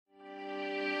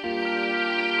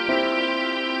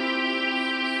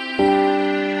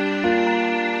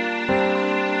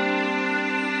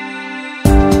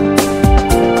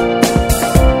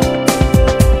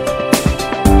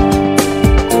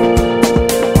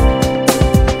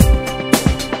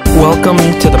Welcome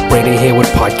to the Brady Haywood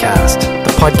Podcast,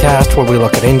 the podcast where we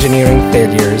look at engineering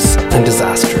failures and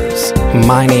disasters.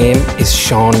 My name is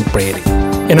Sean Brady.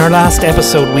 In our last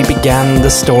episode, we began the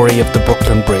story of the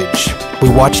Brooklyn Bridge. We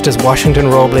watched as Washington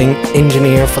Roebling,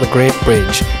 engineer for the Great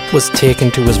Bridge, was taken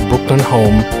to his Brooklyn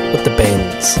home with the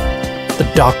bends.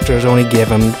 The doctors only gave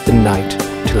him the night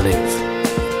to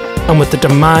live. And with the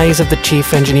demise of the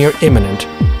chief engineer imminent,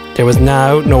 there was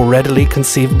now no readily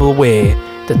conceivable way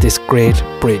that this great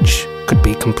bridge could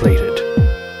be completed.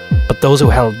 But those who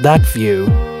held that view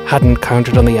hadn't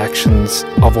counted on the actions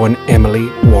of one Emily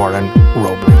Warren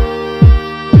Roebling.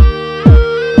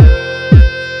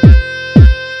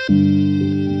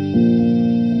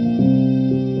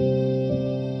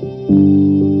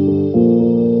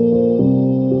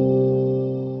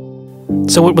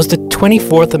 So it was the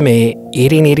 24th of May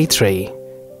 1883,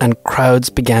 and crowds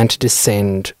began to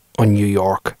descend on New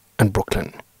York and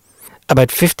Brooklyn. About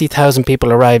 50,000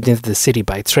 people arrived into the city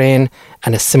by train,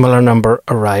 and a similar number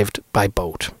arrived by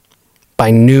boat.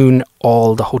 By noon,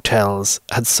 all the hotels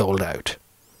had sold out.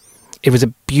 It was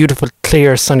a beautiful,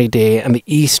 clear, sunny day, and the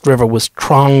East River was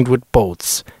thronged with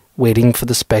boats, waiting for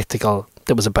the spectacle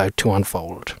that was about to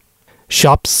unfold.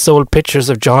 Shops sold pictures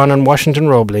of John and Washington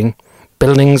Roebling,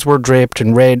 buildings were draped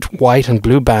in red, white and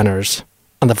blue banners,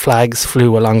 and the flags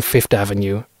flew along Fifth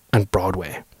Avenue and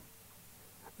Broadway.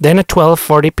 Then at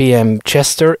 12:40 p.m,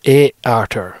 Chester A.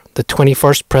 Arthur, the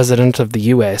 21st President of the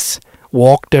US,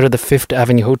 walked out of the Fifth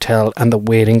Avenue Hotel, and the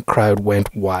waiting crowd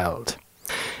went wild.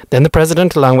 Then the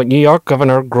President, along with New York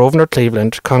Governor Grover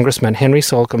Cleveland, Congressman Henry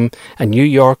Slocum, and New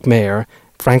York Mayor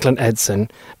Franklin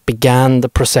Edson, began the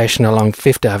procession along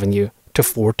Fifth Avenue to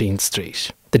 14th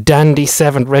Street. The dandy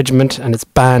 7th Regiment and its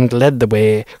band led the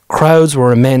way. Crowds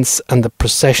were immense, and the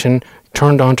procession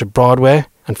turned onto Broadway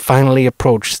and finally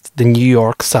approached the New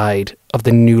York side of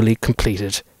the newly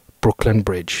completed Brooklyn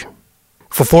Bridge.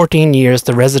 For 14 years,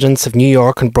 the residents of New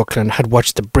York and Brooklyn had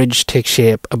watched the bridge take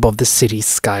shape above the city's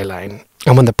skyline.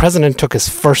 And when the President took his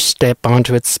first step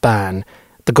onto its span,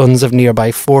 the guns of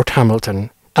nearby Fort Hamilton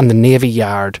and the Navy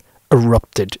Yard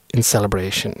erupted in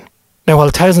celebration. Now,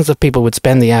 while thousands of people would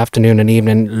spend the afternoon and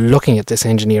evening looking at this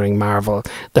engineering marvel,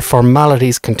 the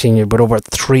formalities continued with over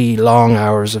 3 long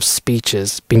hours of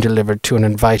speeches being delivered to an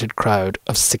invited crowd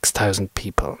of 6,000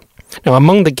 people. Now,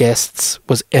 among the guests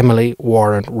was Emily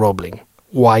Warren Roebling,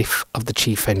 wife of the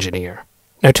chief engineer.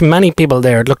 Now, to many people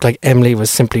there, it looked like Emily was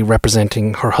simply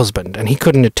representing her husband, and he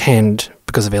couldn't attend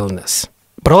because of illness.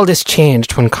 But all this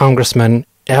changed when Congressman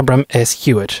Abram S.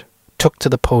 Hewitt took to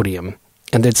the podium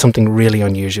and did something really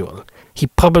unusual. He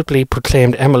publicly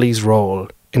proclaimed Emily's role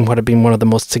in what had been one of the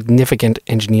most significant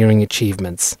engineering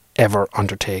achievements ever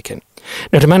undertaken.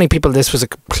 Now, to many people this was a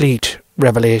complete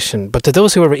revelation, but to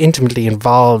those who were intimately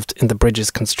involved in the bridge's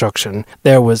construction,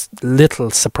 there was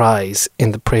little surprise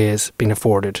in the praise being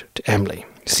afforded to Emily.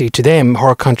 See, to them,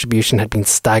 her contribution had been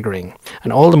staggering,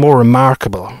 and all the more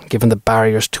remarkable given the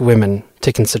barriers to women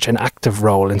taking such an active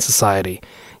role in society,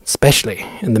 especially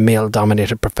in the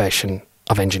male-dominated profession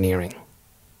of engineering.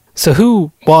 So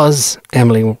who was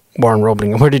Emily Warren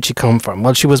Roebling, and where did she come from?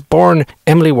 Well, she was born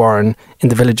Emily Warren in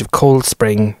the village of Cold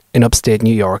Spring in upstate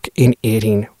New York in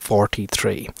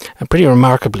 1843. And pretty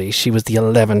remarkably, she was the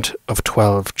 11th of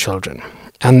 12 children.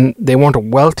 And they weren't a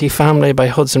wealthy family by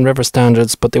Hudson River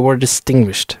standards, but they were a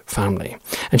distinguished family.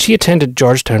 And she attended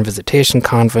Georgetown Visitation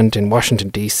Convent in Washington,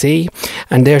 D.C.,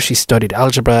 and there she studied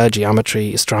algebra,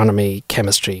 geometry, astronomy,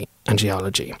 chemistry, and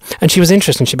geology. And she was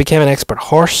interested, she became an expert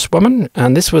horsewoman,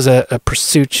 and this was a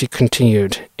pursuit she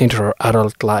continued into her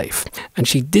adult life. And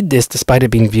she did this despite it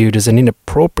being viewed as an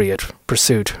inappropriate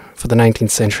pursuit for the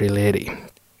 19th century lady.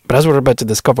 But as we're about to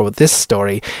discover with this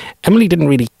story, Emily didn't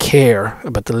really care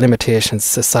about the limitations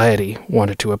society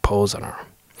wanted to impose on her.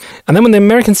 And then when the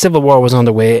American Civil War was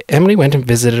underway, Emily went and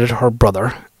visited her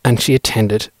brother, and she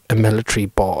attended a military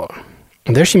ball.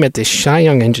 And there she met this shy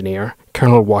young engineer,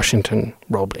 Colonel Washington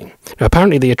Roebling. Now,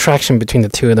 apparently the attraction between the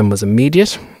two of them was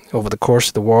immediate. Over the course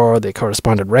of the war, they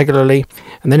corresponded regularly.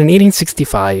 And then in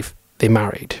 1865, they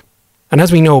married. And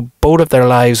as we know, both of their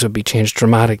lives would be changed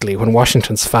dramatically when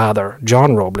Washington's father,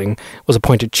 John Roebling, was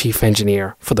appointed chief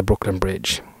engineer for the Brooklyn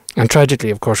Bridge. And tragically,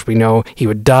 of course, we know he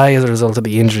would die as a result of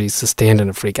the injuries sustained in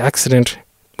a freak accident,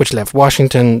 which left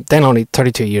Washington, then only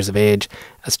 32 years of age,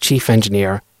 as chief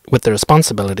engineer with the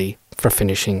responsibility for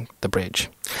finishing the bridge.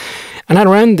 And at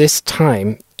around this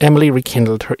time, Emily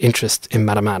rekindled her interest in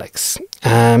mathematics.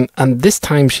 And this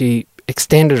time she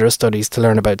extended her studies to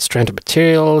learn about strength of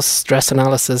materials, stress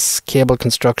analysis, cable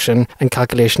construction, and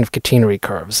calculation of catenary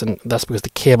curves. And that's because the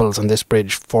cables on this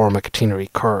bridge form a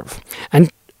catenary curve. And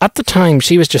at the time,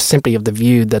 she was just simply of the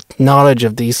view that knowledge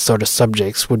of these sort of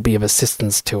subjects would be of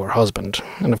assistance to her husband.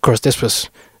 And of course, this was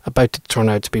about to turn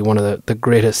out to be one of the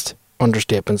greatest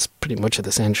understatements pretty much of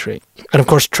the century. And of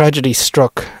course, tragedy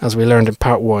struck, as we learned in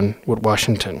part 1, with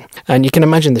Washington. And you can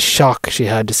imagine the shock she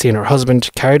had to seeing her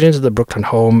husband carried into the Brooklyn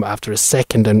home after a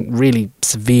second and really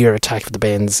severe attack of the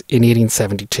Bends in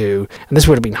 1872. And this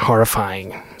would have been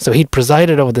horrifying. So he'd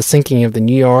presided over the sinking of the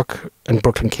New York and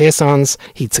Brooklyn caissons.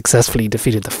 He'd successfully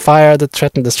defeated the fire that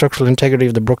threatened the structural integrity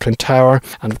of the Brooklyn Tower.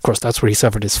 And of course, that's where he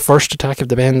suffered his first attack of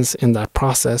the Bends in that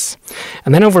process.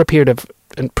 And then over a period of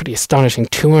a pretty astonishing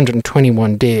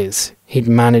 221 days, he'd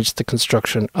managed the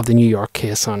construction of the New York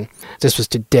caisson. This was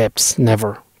to depths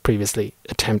never previously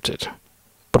attempted.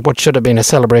 But what should have been a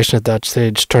celebration at that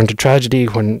stage turned to tragedy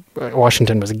when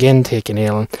Washington was again taken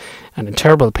ill and in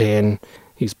terrible pain.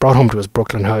 He was brought home to his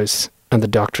Brooklyn house, and the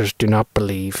doctors do not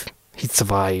believe he'd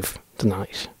survive the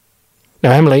night.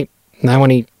 Now Emily, now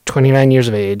only 29 years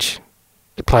of age,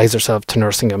 applies herself to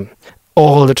nursing him,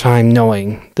 all the time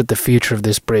knowing that the future of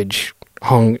this bridge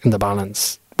hung in the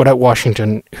balance. Without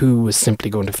Washington, who was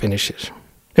simply going to finish it?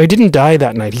 Now, he didn't die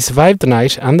that night. He survived the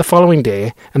night and the following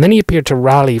day, and then he appeared to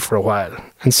rally for a while.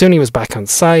 And soon he was back on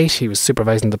site. He was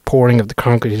supervising the pouring of the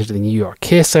concrete into the New York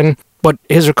caisson. But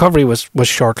his recovery was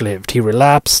short-lived. He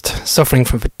relapsed, suffering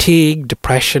from fatigue,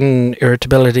 depression,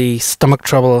 irritability, stomach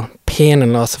trouble, pain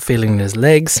and loss of feeling in his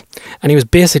legs, and he was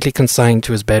basically consigned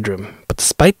to his bedroom. But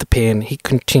despite the pain, he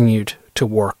continued to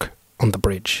work on the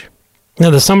bridge. Now,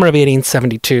 the summer of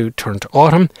 1872 turned to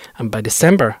autumn, and by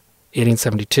December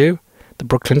 1872, the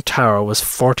Brooklyn Tower was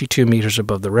 42 metres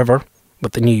above the river,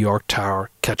 with the New York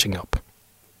Tower catching up.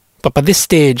 But by this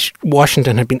stage,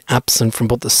 Washington had been absent from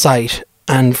both the site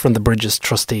and from the bridge's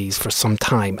trustees for some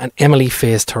time, and Emily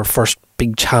faced her first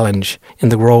big challenge in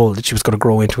the role that she was going to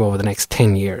grow into over the next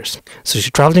 10 years. So she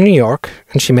travelled to New York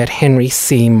and she met Henry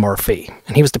C. Murphy,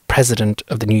 and he was the president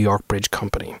of the New York Bridge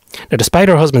Company. Now, despite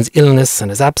her husband's illness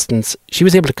and his absence, she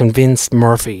was able to convince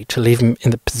Murphy to leave him in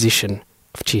the position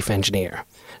of chief engineer.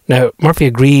 Now, Murphy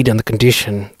agreed on the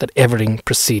condition that everything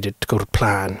proceeded to go to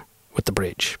plan with the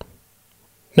bridge.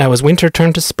 Now, as winter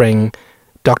turned to spring,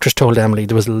 doctors told Emily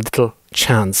there was little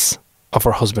chance of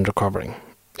her husband recovering.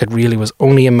 It really was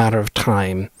only a matter of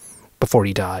time before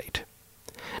he died.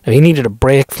 Now, he needed a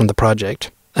break from the project,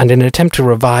 and in an attempt to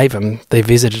revive him, they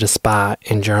visited a spa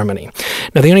in Germany.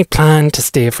 Now, they only planned to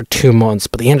stay for 2 months,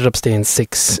 but they ended up staying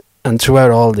 6, and throughout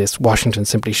all this, Washington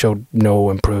simply showed no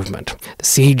improvement. The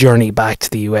sea journey back to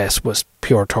the US was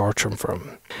pure torture for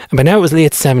him. And by now it was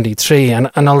late 73, and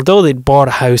although they'd bought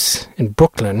a house in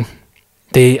Brooklyn,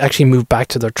 they actually moved back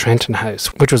to their Trenton house,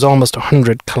 which was almost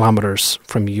 100 kilometres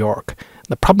from New York.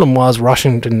 The problem was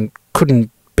Washington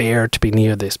couldn't bear to be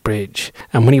near this bridge.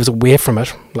 And when he was away from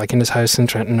it, like in his house in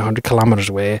Trenton, 100 kilometres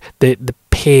away, the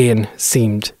pain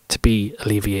seemed to be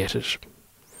alleviated.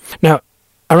 Now,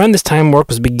 around this time, work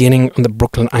was beginning on the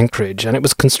Brooklyn anchorage, and it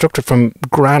was constructed from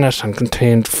granite and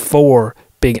contained 4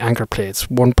 big anchor plates,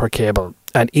 1 per cable,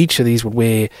 and each of these would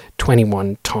weigh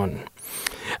 21 tonne.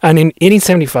 And in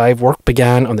 1875, work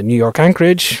began on the New York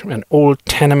anchorage, and old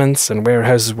tenements and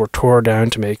warehouses were torn down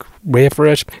to make way for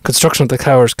it. Construction of the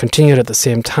towers continued at the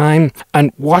same time,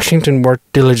 and Washington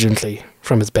worked diligently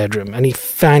from his bedroom, and he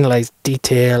finalised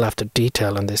detail after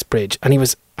detail on this bridge, and he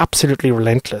was absolutely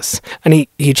relentless. And he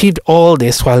achieved all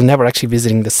this while never actually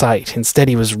visiting the site. Instead,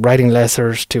 he was writing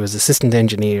letters to his assistant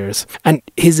engineers, and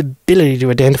his ability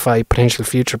to identify potential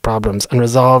future problems and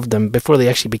resolve them before they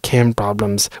actually became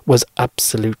problems was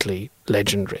absolutely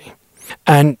legendary.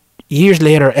 And years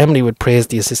later, Emily would praise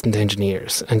the assistant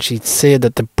engineers, and she'd say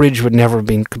that the bridge would never have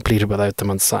been completed without them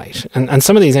on site. And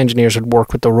some of these engineers had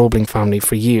worked with the Roebling family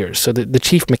for years. So the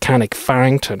chief mechanic,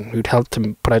 Farrington, who'd helped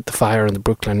him put out the fire in the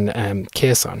Brooklyn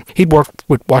caisson, he'd worked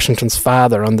with Washington's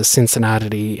father on the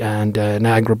Cincinnati and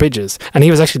Niagara bridges. And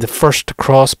he was actually the first to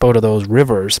cross both of those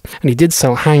rivers. And he did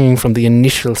so hanging from the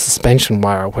initial suspension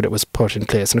wire when it was put in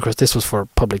place. And of course, this was for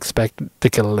public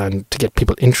spectacle and to get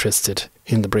people interested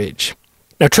in the bridge.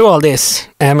 Now, through all this,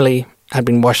 Emily had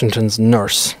been Washington's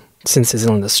nurse since his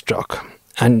illness struck,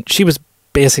 and she was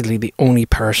basically the only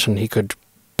person he could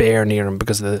bear near him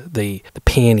because of the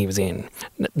pain he was in.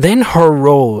 Then her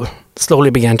role slowly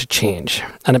began to change,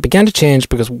 and it began to change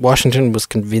because Washington was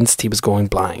convinced he was going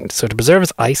blind. So to preserve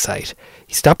his eyesight,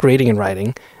 he stopped reading and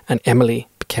writing, and Emily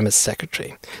became his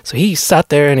secretary. So he sat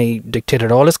there and he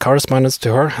dictated all his correspondence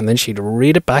to her, and then she'd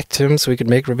read it back to him so he could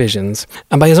make revisions.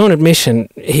 And by his own admission,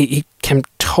 he came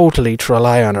totally to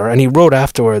rely on her, and he wrote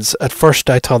afterwards, "At first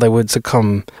I thought I would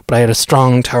succumb, but I had a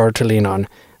strong tower to lean on.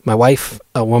 My wife,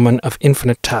 a woman of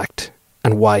infinite tact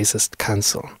and wisest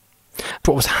counsel."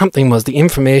 What was happening was the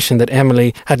information that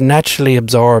Emily had naturally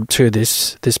absorbed through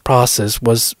this process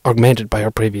was augmented by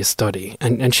her previous study,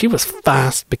 and she was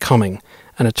fast becoming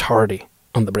an authority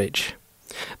on the bridge.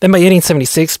 Then by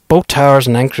 1876, both towers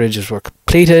and anchorages were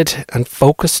completed, and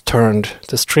focus turned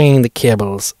to stringing the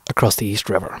cables across the East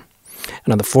River.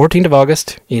 And on the 14th of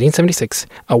August, 1876,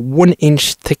 a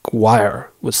 1-inch thick wire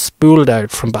was spooled out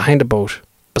from behind a boat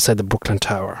beside the Brooklyn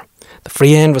Tower. The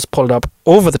free end was pulled up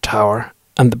over the tower,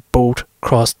 and the boat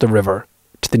crossed the river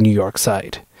to the New York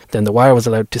side. Then the wire was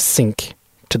allowed to sink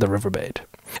to the riverbed.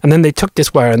 And then they took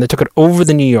this wire and they took it over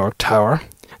the New York Tower,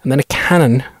 and then a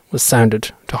cannon was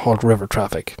sounded to halt river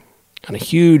traffic. And a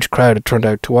huge crowd had turned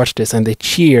out to watch this, and they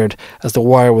cheered as the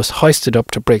wire was hoisted up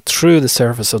to break through the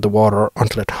surface of the water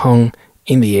until it hung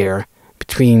in the air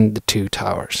between the two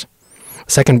towers.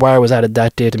 A second wire was added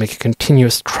that day to make a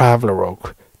continuous traveller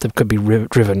rope that could be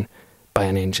driven by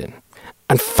an engine.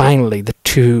 And finally, the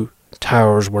two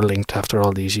towers were linked after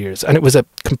all these years, and it was a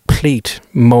complete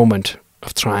moment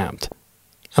of triumph.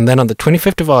 And then on the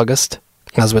 25th of August,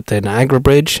 as with the Niagara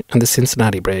Bridge and the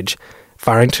Cincinnati Bridge,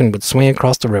 Farrington would swing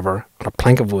across the river on a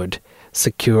plank of wood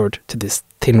secured to this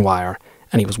thin wire,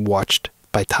 and he was watched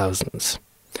by thousands.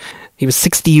 He was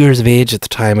 60 years of age at the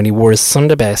time, and he wore his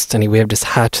Sunday best, and he waved his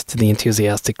hat to the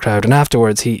enthusiastic crowd. And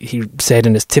afterwards he said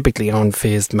in his typically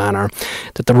unfazed manner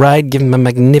that the ride gave him a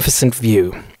magnificent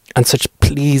view and such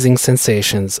pleasing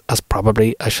sensations as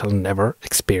probably I shall never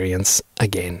experience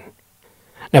again.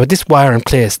 Now, with this wire in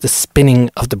place, the spinning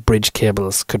of the bridge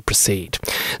cables could proceed.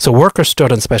 So workers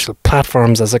stood on special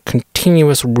platforms as a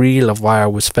continuous reel of wire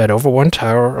was fed over one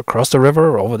tower, across the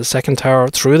river, over the second tower,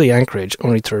 through the anchorage,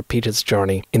 only to repeat its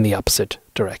journey in the opposite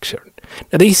direction.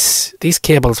 Now, these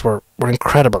cables were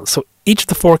incredible. So each of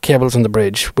the 4 cables on the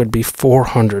bridge would be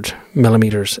 400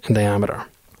 millimeters in diameter,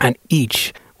 and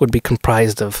each would be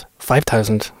comprised of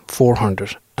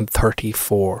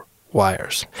 5,434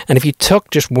 wires. And if you took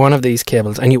just one of these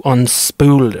cables and you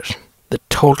unspooled it, the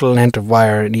total length of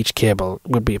wire in each cable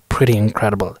would be a pretty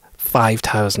incredible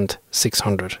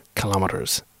 5,600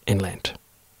 kilometers in length.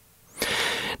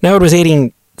 Now it was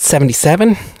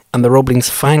 1877, and the Roeblings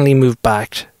finally moved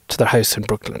back to their house in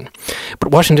Brooklyn.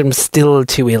 But Washington was still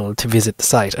too ill to visit the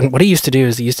site, and what he used to do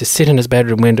is he used to sit in his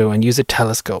bedroom window and use a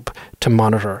telescope to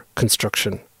monitor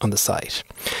construction on the site.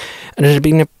 And it had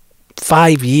been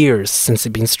 5 years since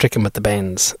he'd been stricken with the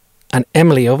bends, and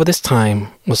Emily over this time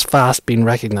was fast being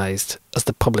recognised as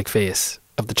the public face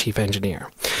of the chief engineer.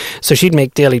 So she'd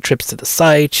make daily trips to the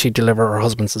site, she'd deliver her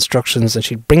husband's instructions, and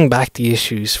she'd bring back the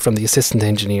issues from the assistant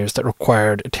engineers that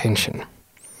required attention.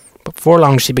 But before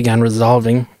long she began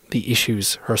resolving the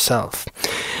issues herself.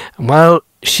 And while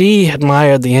she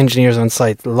admired the engineers on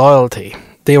site's loyalty,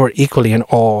 they were equally in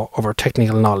awe of her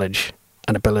technical knowledge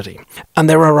and ability. And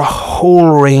there are a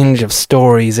whole range of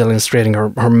stories illustrating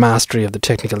her mastery of the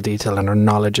technical detail and her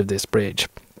knowledge of this bridge.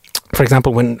 For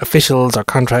example, when officials or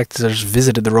contractors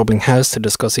visited the Roebling house to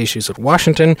discuss issues with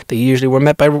Washington, they usually were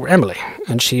met by Emily,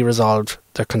 and she resolved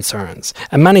their concerns.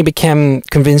 And many became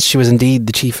convinced she was indeed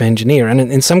the chief engineer, and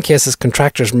in some cases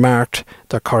contractors marked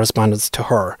their correspondence to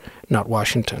her, not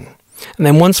Washington. And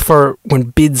then when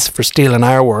bids for steel and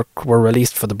ironwork were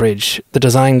released for the bridge, the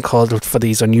design called for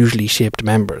these unusually shaped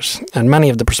members. And many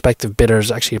of the prospective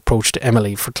bidders actually approached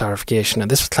Emily for clarification.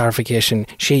 And this was clarification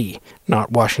she,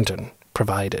 not Washington,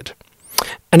 provided.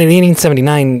 And in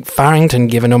 1879, Farrington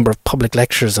gave a number of public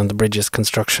lectures on the bridge's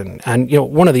construction. And,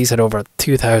 one of these had over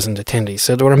 2,000 attendees,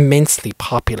 so they were immensely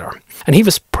popular. And he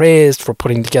was praised for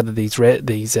putting together these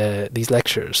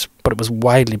lectures, but it was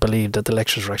widely believed that the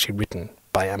lectures were actually written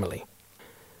by Emily.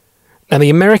 Now, the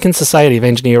American Society of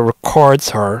Engineers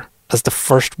records her as the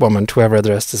first woman to ever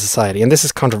address the society. And this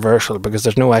is controversial because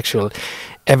there's no actual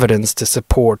evidence to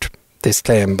support this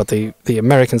claim, but the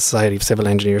American Society of Civil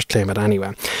Engineers claim it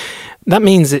anyway. That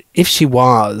means that if she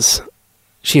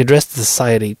addressed the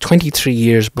society 23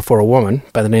 years before a woman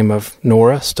by the name of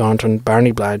Nora Staunton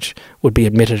Barney Bladge would be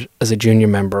admitted as a junior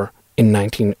member in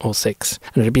 1906.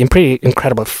 And it would be a pretty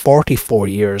incredible 44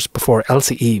 years before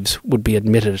Elsie Eves would be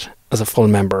admitted as a full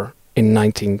member in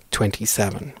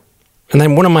 1927. And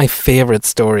then one of my favourite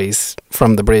stories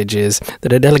from the bridge is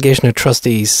that a delegation of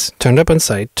trustees turned up on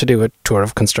site to do a tour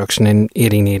of construction in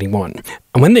 1881.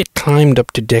 And when they climbed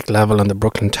up to deck level on the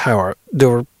Brooklyn Tower, they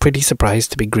were pretty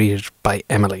surprised to be greeted by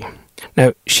Emily.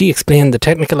 Now, she explained the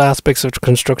technical aspects of the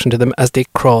construction to them as they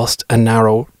crossed a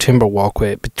narrow timber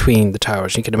walkway between the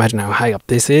towers. You can imagine how high up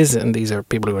this is, and these are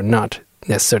people who are not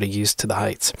necessarily used to the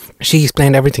heights. She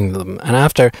explained everything to them, and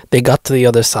after they got to the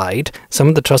other side, some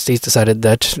of the trustees decided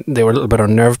that they were a little bit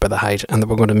unnerved by the height and they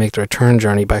were going to make the return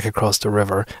journey back across the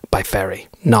river by ferry,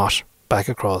 not back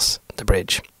across the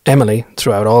bridge. Emily,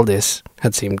 throughout all this,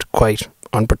 had seemed quite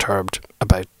unperturbed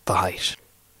about the height.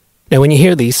 Now, when you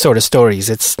hear these sort of stories,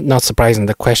 it's not surprising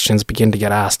that questions begin to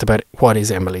get asked about what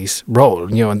is Emily's role.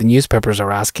 And the newspapers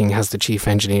are asking, has the chief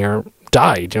engineer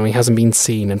died? He hasn't been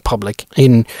seen in public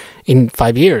in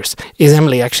 5 years. Is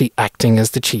Emily actually acting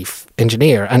as the chief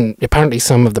engineer? And apparently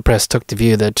some of the press took the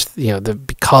view that,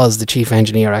 because the chief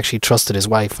engineer actually trusted his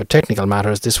wife with technical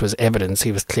matters, this was evidence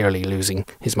he was clearly losing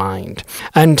his mind.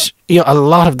 And, a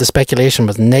lot of the speculation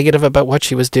was negative about what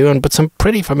she was doing, but some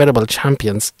pretty formidable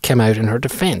champions came out in her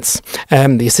defence.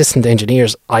 The assistant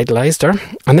engineers idolised her,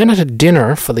 and then at a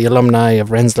dinner for the alumni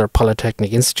of Rensselaer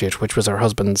Polytechnic Institute, which was her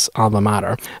husband's alma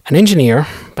mater, an engineer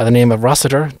by the name of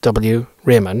Rossiter W.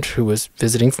 Raymond, who was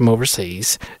visiting from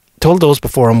overseas, told those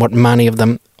before him what many of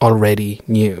them already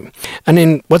knew. And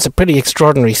in what's a pretty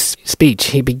extraordinary speech,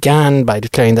 he began by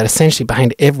declaring that essentially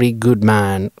behind every good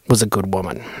man was a good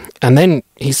woman. And then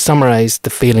he summarised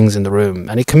the feelings in the room,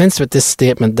 and he commenced with this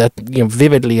statement that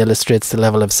vividly illustrates the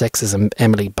level of sexism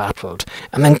Emily battled,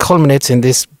 and then culminates in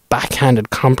this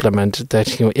backhanded compliment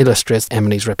that illustrates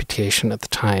Emily's reputation at the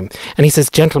time. And he says,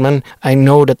 "Gentlemen, I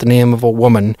know that the name of a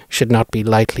woman should not be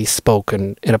lightly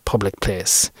spoken in a public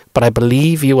place, but I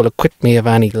believe you will acquit me of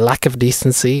any lack of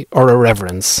decency or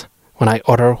irreverence when I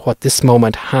utter what this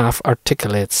moment half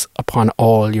articulates upon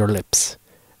all your lips,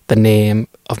 the name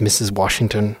of Mrs.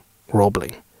 Washington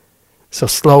Roebling." So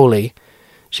slowly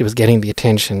she was getting the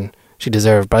attention she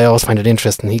deserved, but I always find it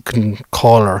interesting he couldn't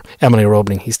call her Emily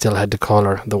Roebling. He still had to call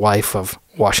her the wife of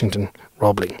Washington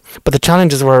Roebling. But the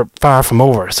challenges were far from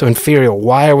over. So inferior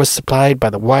wire was supplied by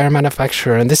the wire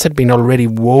manufacturer, and this had been already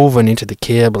woven into the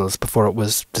cables before it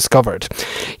was discovered.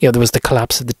 There was the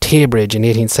collapse of the Tay Bridge in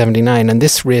 1879, and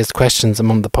this raised questions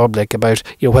among the public about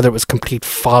whether it was complete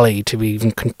folly to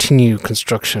even continue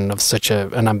construction of such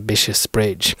an ambitious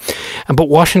bridge. But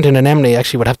Washington and Emily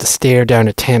actually would have to stare down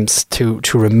attempts to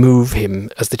remove him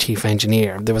as the chief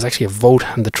engineer. There was actually a vote,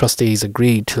 and the trustees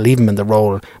agreed to leave him in the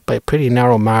role by a pretty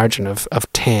narrow margin of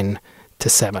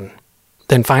 10-7.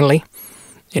 Then finally,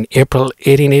 in April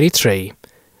 1883,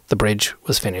 the bridge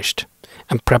was finished,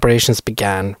 and preparations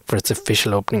began for its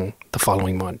official opening the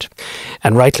following month.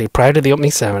 And rightly prior to the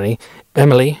opening ceremony,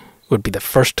 Emily would be the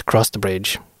first to cross the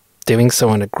bridge, doing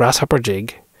so in a grasshopper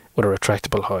jig with a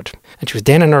retractable hood. And she was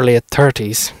then in her late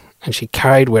 30s, and she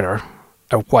carried with her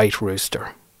a white rooster,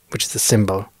 which is the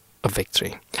symbol of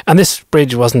victory. And this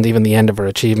bridge wasn't even the end of her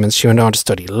achievements. She went on to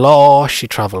study law, she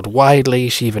travelled widely,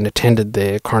 she even attended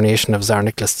the coronation of Tsar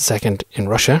Nicholas II in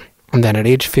Russia, and then at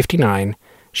age 59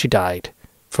 she died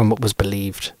from what was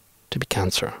believed to be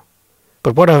cancer.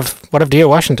 But what of dear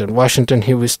Washington? Washington,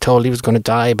 who was told he was going to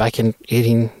die back in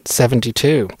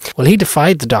 1872. Well, he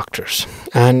defied the doctors,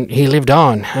 and he lived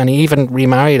on, and he even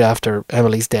remarried after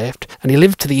Emily's death, and he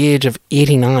lived to the age of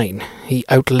 89. He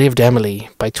outlived Emily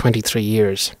by 23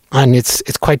 years. And it's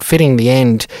quite fitting the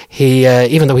end. He,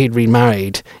 even though he'd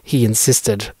remarried, he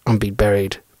insisted on being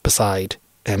buried beside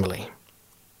Emily.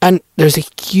 And there's a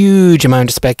huge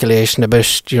amount of speculation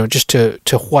about, just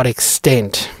to what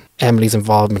extent Emily's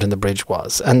involvement in the bridge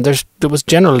was. And there was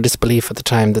general disbelief at the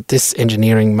time that this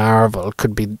engineering marvel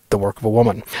could be the work of a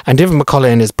woman. And David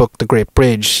McCullough, in his book The Great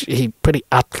Bridge, he pretty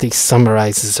aptly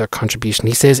summarises her contribution.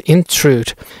 He says, "In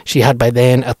truth, she had by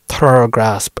then a thorough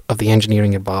grasp of the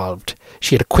engineering involved.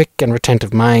 She had a quick and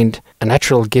retentive mind, a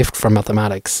natural gift for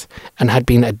mathematics, and had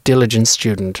been a diligent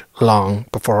student long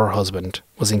before her husband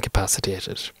was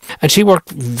incapacitated." And she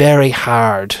worked very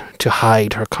hard to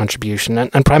hide her contribution,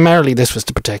 and primarily this was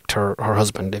to protect her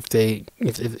husband. If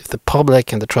the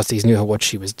public and the trustees knew what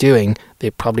she was doing, they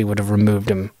probably would have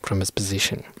removed him from his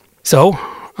position. So,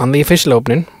 on the official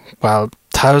opening, while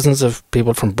thousands of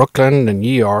people from Brooklyn and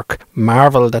New York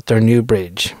marvelled at their new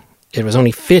bridge, it was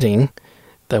only fitting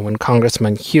that when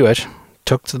Congressman Hewitt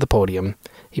took to the podium,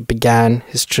 he began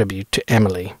his tribute to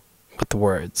Emily with the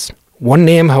words, "One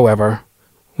name, however,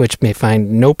 which may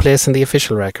find no place in the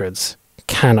official records,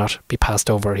 cannot be passed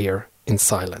over here in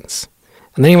silence."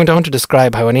 And then he went on to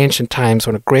describe how in ancient times,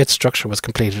 when a great structure was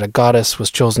completed, a goddess was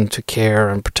chosen to care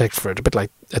and protect for it, a bit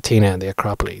like Athena in the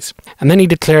Acropolis. And then he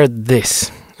declared this,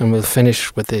 and we'll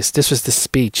finish with this. This was the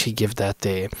speech he gave that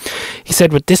day. He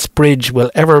said, "With this bridge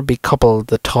will ever be coupled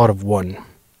the thought of one,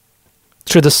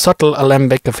 through the subtle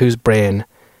alembic of whose brain,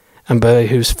 and by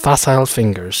whose facile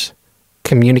fingers,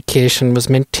 communication was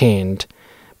maintained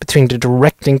between the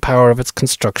directing power of its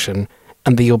construction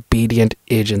and the obedient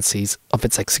agencies of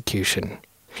its execution.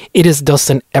 It is thus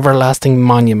an everlasting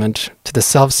monument to the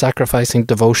self-sacrificing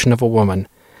devotion of a woman,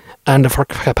 and of her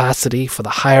capacity for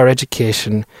the higher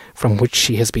education from which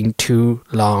she has been too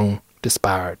long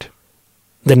disbarred."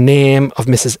 The name of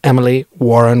Mrs. Emily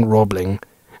Warren Roebling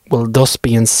will thus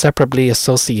be inseparably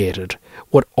associated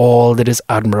with all that is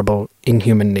admirable in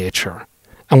human nature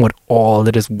and with all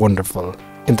that is wonderful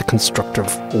in the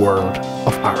constructive world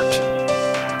of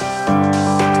art.